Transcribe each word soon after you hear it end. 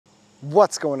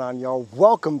What's going on, y'all?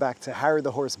 Welcome back to Harry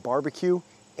the Horse Barbecue,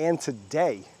 and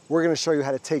today we're gonna show you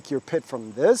how to take your pit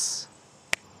from this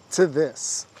to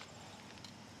this.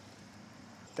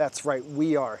 That's right,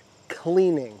 we are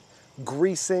cleaning,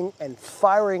 greasing, and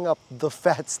firing up the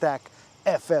FatStack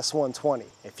FS120.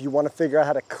 If you want to figure out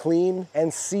how to clean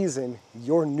and season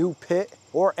your new pit,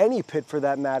 or any pit for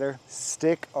that matter,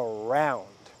 stick around.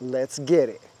 Let's get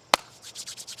it.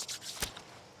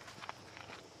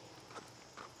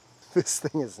 This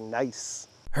thing is nice.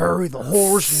 Harry the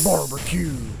Horse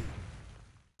Barbecue.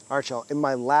 All right, y'all, in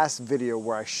my last video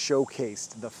where I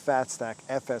showcased the FatStack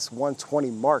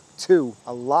FS120 Mark II,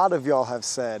 a lot of y'all have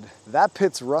said, that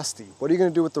pit's rusty. What are you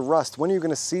gonna do with the rust? When are you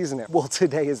gonna season it? Well,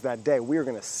 today is that day. We are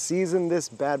gonna season this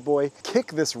bad boy,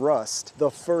 kick this rust. The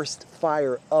first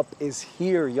fire up is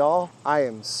here, y'all. I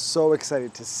am so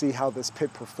excited to see how this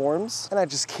pit performs, and I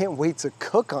just can't wait to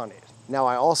cook on it. Now,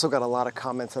 I also got a lot of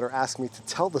comments that are asking me to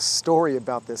tell the story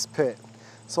about this pit,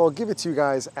 so I'll give it to you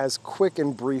guys as quick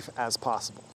and brief as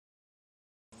possible.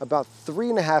 About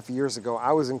 3.5 years ago,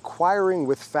 I was inquiring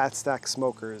with FatStack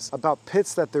smokers about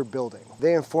pits that they're building.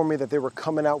 They informed me that they were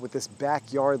coming out with this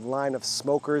backyard line of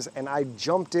smokers, and I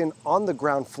jumped in on the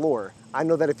ground floor. I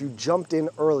know that if you jumped in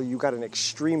early, you got an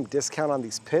extreme discount on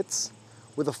these pits.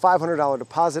 With a $500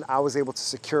 deposit, I was able to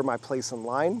secure my place in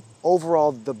line.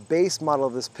 Overall, the base model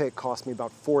of this pit cost me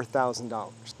about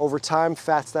 $4,000. Over time,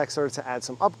 FatStack started to add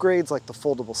some upgrades like the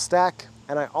foldable stack,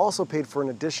 and I also paid for an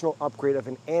additional upgrade of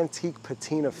an antique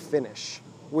patina finish,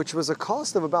 which was a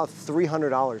cost of about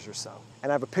 $300 or so.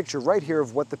 And I have a picture right here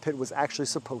of what the pit was actually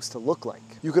supposed to look like.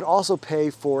 You could also pay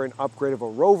for an upgrade of a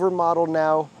Rover model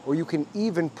now, or you can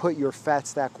even put your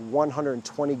FatStack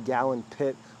 120-gallon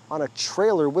pit on a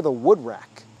trailer with a wood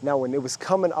rack. Now, when it was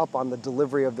coming up on the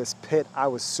delivery of this pit, I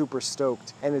was super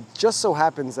stoked. And it just so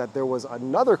happens that there was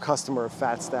another customer of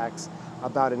FatStack's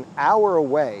about an hour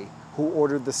away who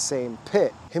ordered the same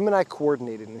pit. Him and I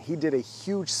coordinated, and he did a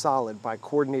huge solid by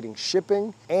coordinating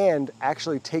shipping and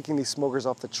actually taking these smokers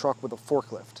off the truck with a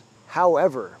forklift.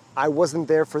 However, I wasn't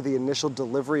there for the initial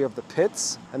delivery of the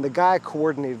pits, and the guy I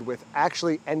coordinated with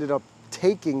actually ended up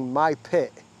taking my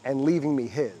pit and leaving me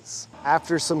his.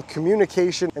 After some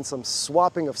communication and some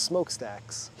swapping of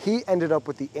smokestacks, he ended up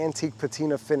with the antique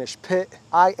patina finish pit.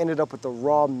 I ended up with the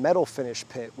raw metal finish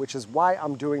pit, which is why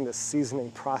I'm doing this seasoning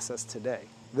process today.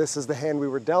 This is the hand we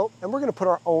were dealt, and we're gonna put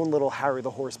our own little Harry the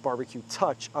Horse Barbecue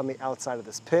touch on the outside of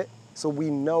this pit, so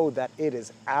we know that it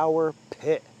is our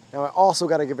pit. Now, I also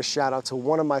gotta give a shout out to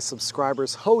one of my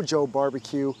subscribers, Hojo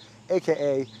Barbecue,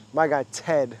 AKA my guy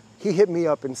Ted. He hit me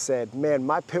up and said, man,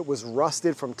 my pit was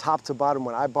rusted from top to bottom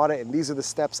when I bought it, and these are the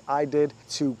steps I did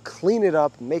to clean it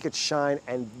up, make it shine,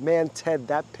 and man, Ted,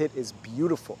 that pit is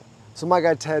beautiful. So my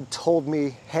guy Ted told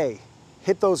me, hey,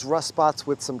 hit those rust spots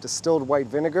with some distilled white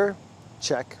vinegar,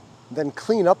 check. Then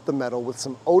clean up the metal with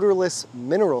some odorless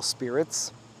mineral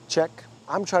spirits, check.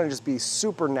 I'm trying to just be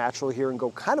super natural here and go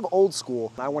kind of old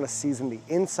school. I wanna season the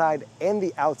inside and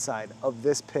the outside of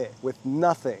this pit with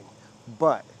nothing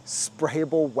but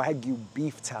sprayable Wagyu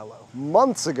beef tallow.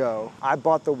 Months ago, I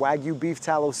bought the Wagyu beef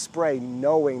tallow spray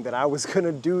knowing that I was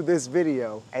gonna do this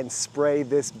video and spray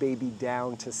this baby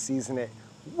down to season it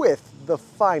with the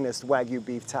finest Wagyu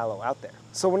beef tallow out there.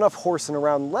 So enough horsing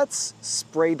around, let's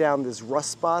spray down these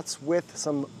rust spots with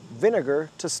some vinegar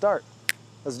to start.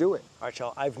 Let's do it. All right,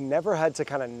 y'all, I've never had to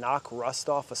kind of knock rust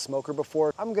off a smoker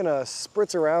before. I'm gonna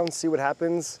spritz around, see what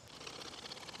happens.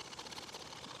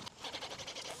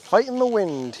 Fighting the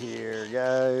wind here,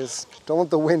 guys. Don't let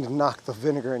the wind knock the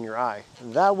vinegar in your eye.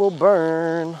 That will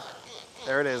burn.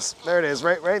 There it is, right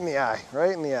in the eye,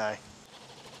 right in the eye.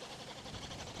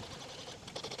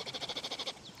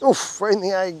 Oof, right in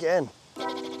the eye again.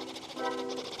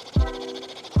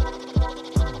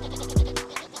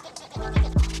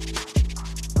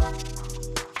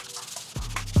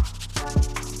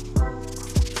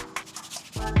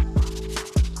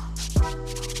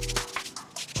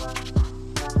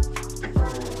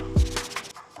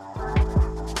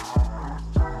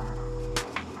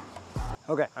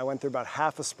 Okay, I went through about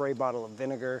half a spray bottle of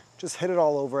vinegar, just hit it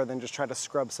all over and then just tried to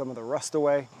scrub some of the rust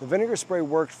away. The vinegar spray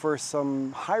worked for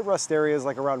some high rust areas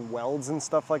like around welds and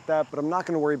stuff like that, but I'm not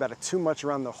gonna worry about it too much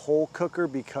around the whole cooker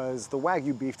because the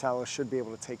Wagyu beef tallow should be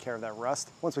able to take care of that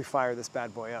rust once we fire this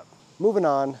bad boy up. Moving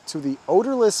on to the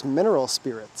odorless mineral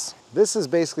spirits. This is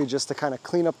basically just to kind of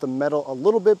clean up the metal a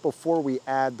little bit before we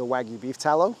add the Wagyu beef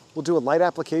tallow. We'll do a light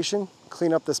application,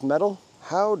 clean up this metal.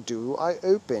 How do I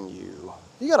open you?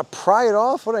 You gotta pry it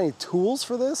off? What, I need tools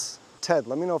for this? Ted,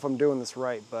 let me know if I'm doing this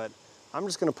right, but I'm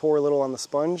just gonna pour a little on the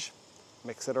sponge,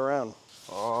 mix it around.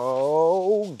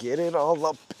 Oh, get it all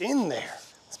up in there.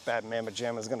 This bad mama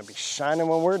jam is gonna be shining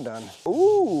when we're done.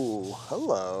 Ooh,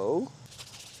 hello.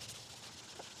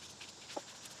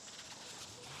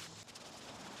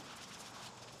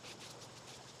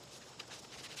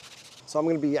 So I'm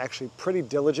gonna be actually pretty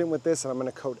diligent with this, and I'm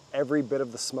gonna coat every bit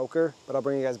of the smoker, but I'll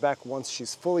bring you guys back once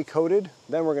she's fully coated.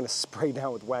 Then we're gonna spray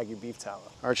down with Wagyu beef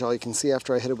tallow. All right, y'all, you can see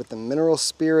after I hit it with the mineral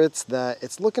spirits that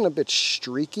it's looking a bit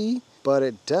streaky, but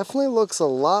it definitely looks a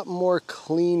lot more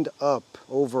cleaned up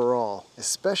overall,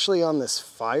 especially on this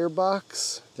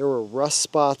firebox. There were rust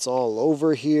spots all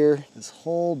over here. This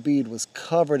whole bead was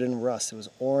covered in rust. It was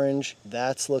orange.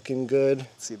 That's looking good.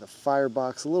 Let's see the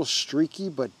firebox, a little streaky,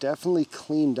 but definitely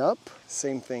cleaned up.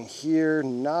 Same thing here,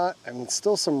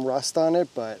 still some rust on it,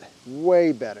 but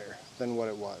way better than what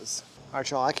it was. All right,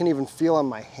 y'all, I can even feel on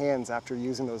my hands after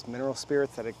using those mineral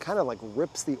spirits that it kind of like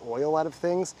rips the oil out of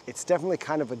things. It's definitely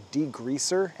kind of a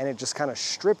degreaser, and it just kind of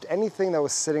stripped anything that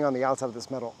was sitting on the outside of this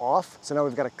metal off. So now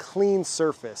we've got a clean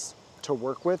surface to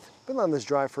work with. Been letting this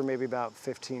dry for maybe about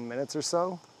 15 minutes or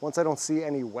so. Once I don't see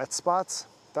any wet spots,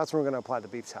 that's when we're gonna apply the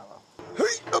beef tallow. Hey,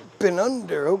 up and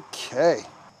under, okay.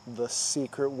 The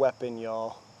secret weapon,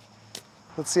 y'all.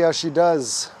 Let's see how she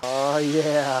does. Oh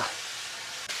yeah.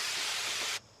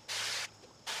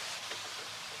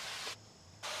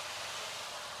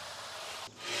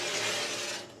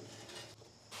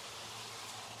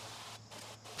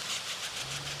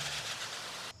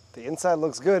 The inside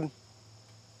looks good.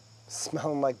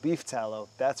 Smelling like beef tallow,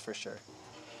 that's for sure.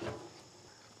 I'm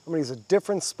gonna use a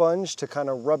different sponge to kind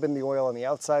of rub in the oil on the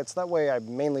outside, so that way I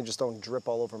mainly just don't drip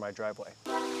all over my driveway.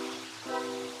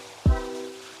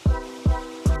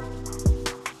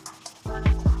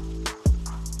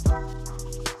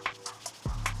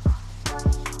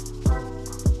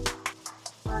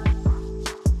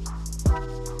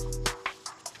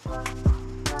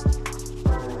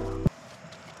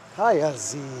 Hiya,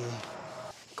 Z.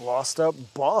 Glossed up,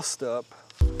 bossed up.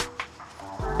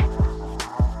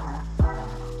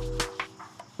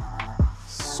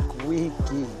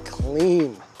 Squeaky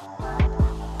clean.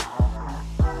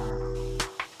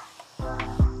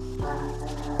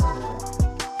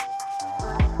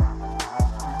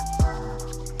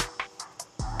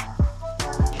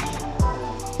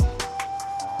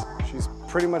 She's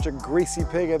pretty much a greasy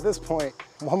pig at this point.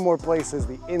 One more place is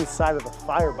the inside of the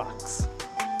firebox.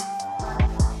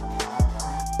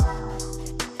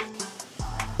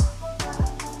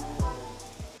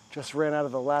 Just ran out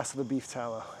of the last of the beef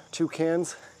tallow. 2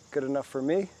 cans, good enough for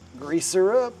me. Grease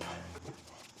her up.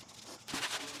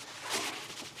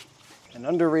 An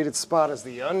underrated spot is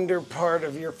the under part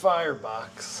of your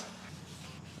firebox.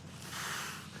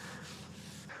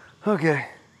 Okay,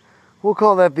 we'll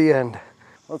call that the end.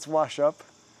 Let's wash up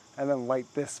and then light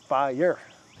this fire.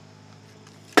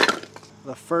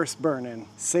 The first burn in.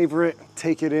 Savor it,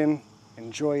 take it in,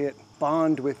 enjoy it,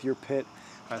 bond with your pit.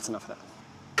 That's enough of that.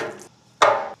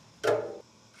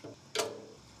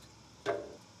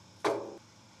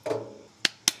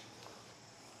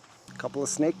 Couple of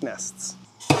snake nests.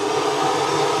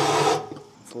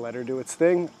 Let's let her do its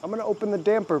thing. I'm gonna open the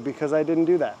damper because I didn't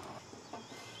do that.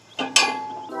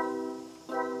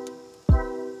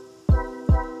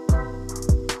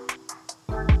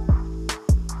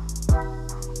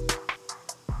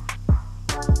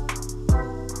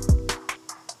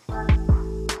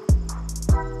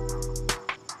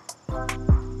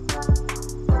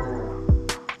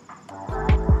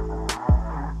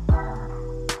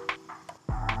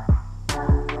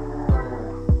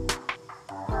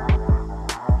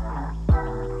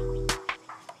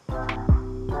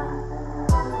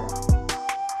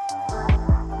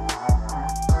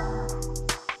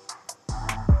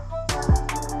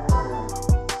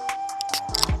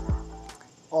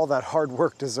 All that hard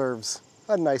work deserves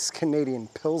a nice Canadian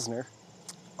Pilsner.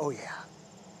 Oh yeah.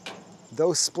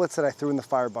 Those splits that I threw in the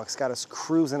firebox got us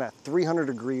cruising at 300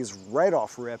 degrees right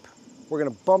off rip. We're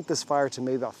gonna bump this fire to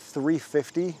maybe about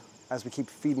 350 as we keep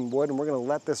feeding wood, and we're gonna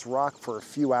let this rock for a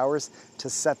few hours to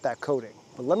set that coating.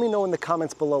 But let me know in the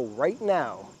comments below right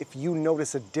now if you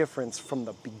notice a difference from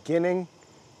the beginning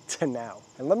to now.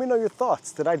 And let me know your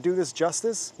thoughts. Did I do this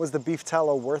justice? Was the beef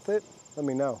tallow worth it? Let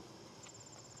me know.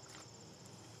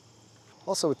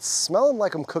 Also, it's smelling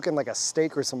like I'm cooking like a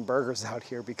steak or some burgers out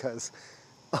here because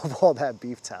of all that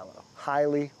beef tallow.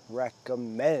 Highly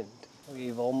recommend.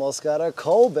 We've almost got a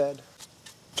coal bed.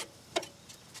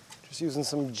 Just using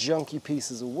some junky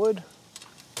pieces of wood.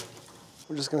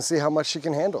 We're just gonna see how much she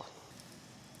can handle.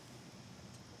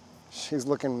 She's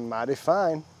looking mighty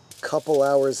fine. Couple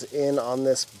hours in on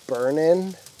this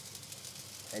burn-in,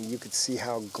 and you can see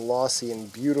how glossy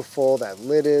and beautiful that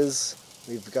lid is.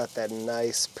 We've got that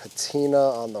nice patina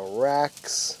on the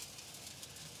racks.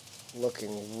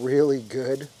 looking really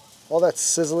good. All that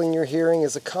sizzling you're hearing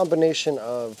is a combination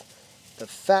of the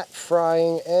fat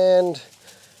frying and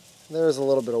there's a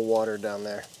little bit of water down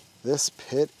there. This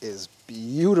pit is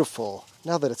beautiful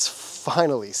now that it's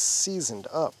finally seasoned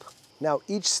up. Now,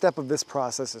 each step of this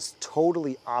process is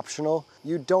totally optional.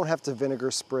 You don't have to vinegar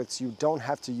spritz, you don't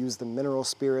have to use the mineral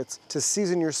spirits. To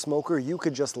season your smoker, you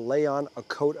could just lay on a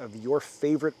coat of your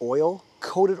favorite oil,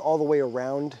 coat it all the way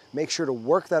around, make sure to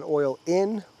work that oil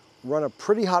in, run a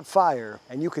pretty hot fire,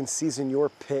 and you can season your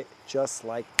pit just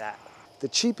like that. The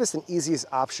cheapest and easiest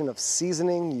option of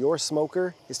seasoning your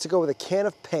smoker is to go with a can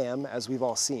of Pam, as we've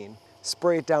all seen,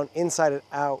 spray it down inside and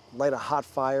out, light a hot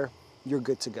fire, you're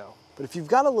good to go. But if you've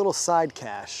got a little side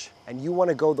cash and you want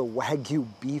to go the Wagyu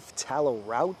beef tallow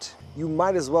route, you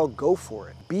might as well go for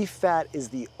it. Beef fat is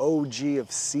the OG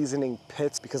of seasoning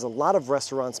pits because a lot of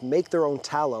restaurants make their own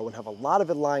tallow and have a lot of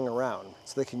it lying around.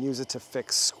 So they can use it to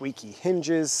fix squeaky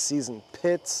hinges, season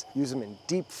pits, use them in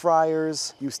deep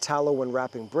fryers, use tallow when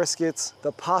wrapping briskets.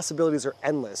 The possibilities are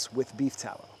endless with beef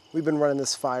tallow. We've been running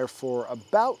this fire for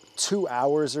about 2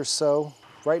 hours or so.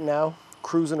 Right now,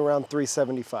 cruising around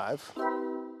 375.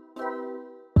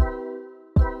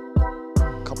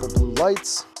 Couple blue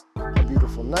lights, a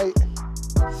beautiful night.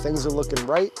 Things are looking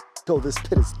right. Oh, this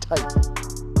pit is tight.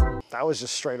 That was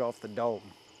just straight off the dome.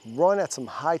 Run at some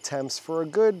high temps for a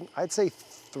good, I'd say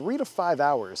 3 to 5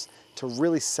 hours to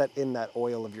really set in that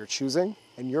oil of your choosing.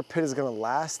 And your pit is gonna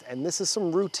last, and this is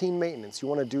some routine maintenance. You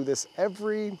wanna do this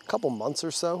every couple months or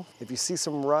so. If you see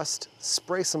some rust,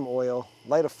 spray some oil,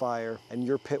 light a fire, and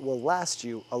your pit will last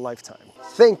you a lifetime.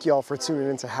 Thank y'all for tuning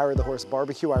in to Harry the Horse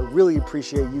Barbecue. I really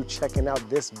appreciate you checking out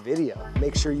this video.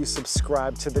 Make sure you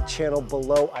subscribe to the channel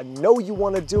below. I know you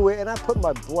wanna do it, and I put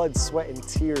my blood, sweat, and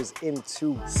tears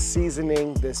into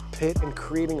seasoning this pit and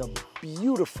creating a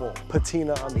beautiful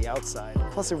patina on the outside.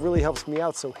 Plus, it really helps me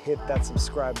out, so hit that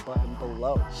subscribe button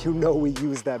below. You know we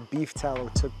use that beef tallow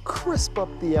to crisp up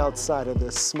the outside of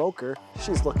this smoker.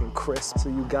 She's looking crisp, so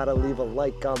you gotta leave a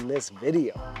like on this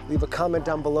video. Leave a comment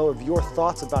down below of your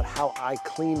thoughts about how I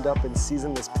cleaned up and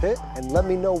seasoned this pit, and let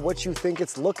me know what you think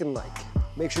it's looking like.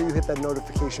 Make sure you hit that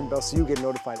notification bell so you get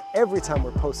notified every time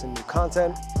we're posting new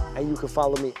content. And you can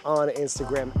follow me on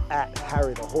Instagram at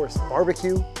Harry the Horse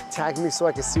Barbecue. Tag me so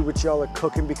I can see what y'all are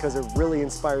cooking because it really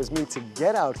inspires me to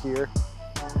get out here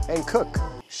and cook.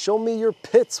 Show me your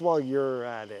pits while you're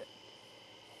at it.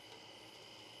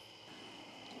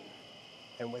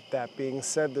 And with that being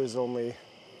said, there's only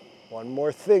one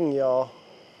more thing, y'all.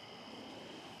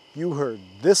 You heard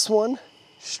this one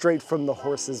straight from the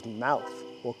horse's mouth.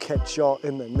 We'll catch y'all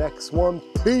in the next one.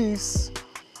 Peace.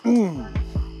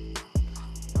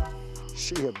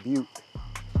 She a beaut.